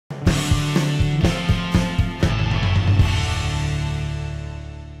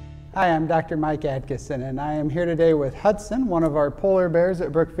Hi, I'm Dr. Mike Adkesson, and I am here today with Hudson, one of our polar bears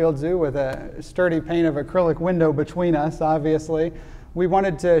at Brookfield Zoo, with a sturdy pane of acrylic window between us, obviously. We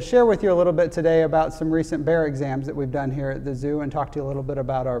wanted to share with you a little bit today about some recent bear exams that we've done here at the zoo and talk to you a little bit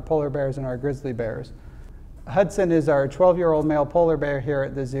about our polar bears and our grizzly bears. Hudson is our 12-year-old male polar bear here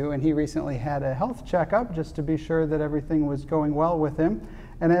at the zoo, and he recently had a health checkup just to be sure that everything was going well with him.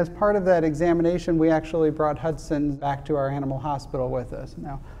 And as part of that examination, we actually brought Hudson back to our animal hospital with us.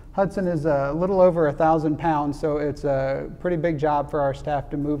 Now, Hudson is a little over 1,000 pounds, so it's a pretty big job for our staff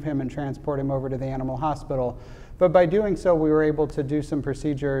to move him and transport him over to the animal hospital. But by doing so, we were able to do some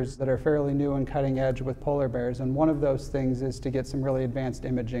procedures that are fairly new and cutting edge with polar bears, and one of those things is to get some really advanced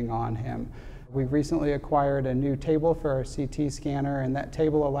imaging on him. We've recently acquired a new table for our CT scanner, and that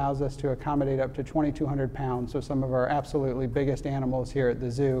table allows us to accommodate up to 2,200 pounds, so some of our absolutely biggest animals here at the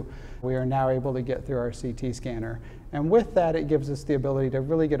zoo, we are now able to get through our CT scanner. And with that, it gives us the ability to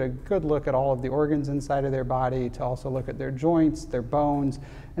really get a good look at all of the organs inside of their body, to also look at their joints, their bones,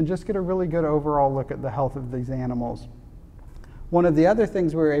 and just get a really good overall look at the health of these animals. One of the other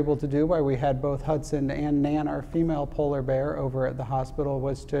things we were able to do while we had both Hudson and Nan, our female polar bear, over at the hospital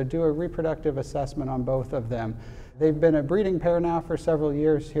was to do a reproductive assessment on both of them. They've been a breeding pair now for several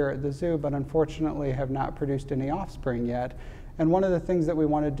years here at the zoo, but unfortunately have not produced any offspring yet. And one of the things that we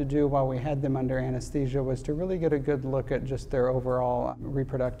wanted to do while we had them under anesthesia was to really get a good look at just their overall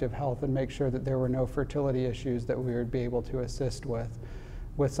reproductive health and make sure that there were no fertility issues that we would be able to assist with.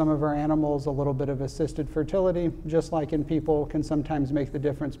 With some of our animals, a little bit of assisted fertility, just like in people, can sometimes make the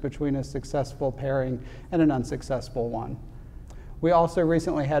difference between a successful pairing and an unsuccessful one. We also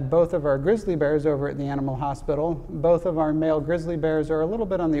recently had both of our grizzly bears over at the animal hospital. Both of our male grizzly bears are a little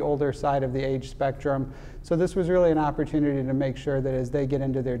bit on the older side of the age spectrum, so this was really an opportunity to make sure that as they get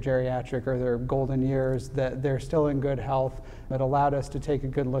into their geriatric or their golden years, that they're still in good health. It allowed us to take a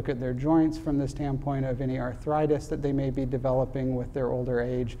good look at their joints from the standpoint of any arthritis that they may be developing with their older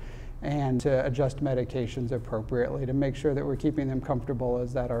age, and to adjust medications appropriately to make sure that we're keeping them comfortable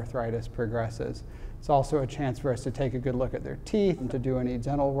as that arthritis progresses. It's also a chance for us to take a good look at their teeth and to do any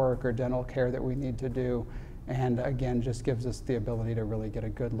dental work or dental care that we need to do, and again just gives us the ability to really get a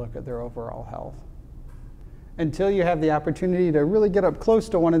good look at their overall health. Until you have the opportunity to really get up close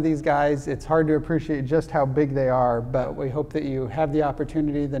to one of these guys, it's hard to appreciate just how big they are, but we hope that you have the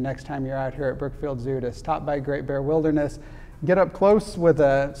opportunity the next time you're out here at Brookfield Zoo to stop by Great Bear Wilderness, get up close with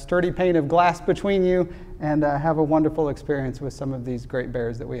a sturdy pane of glass between you, and have a wonderful experience with some of these great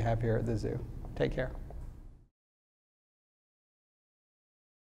bears that we have here at the zoo. Take care.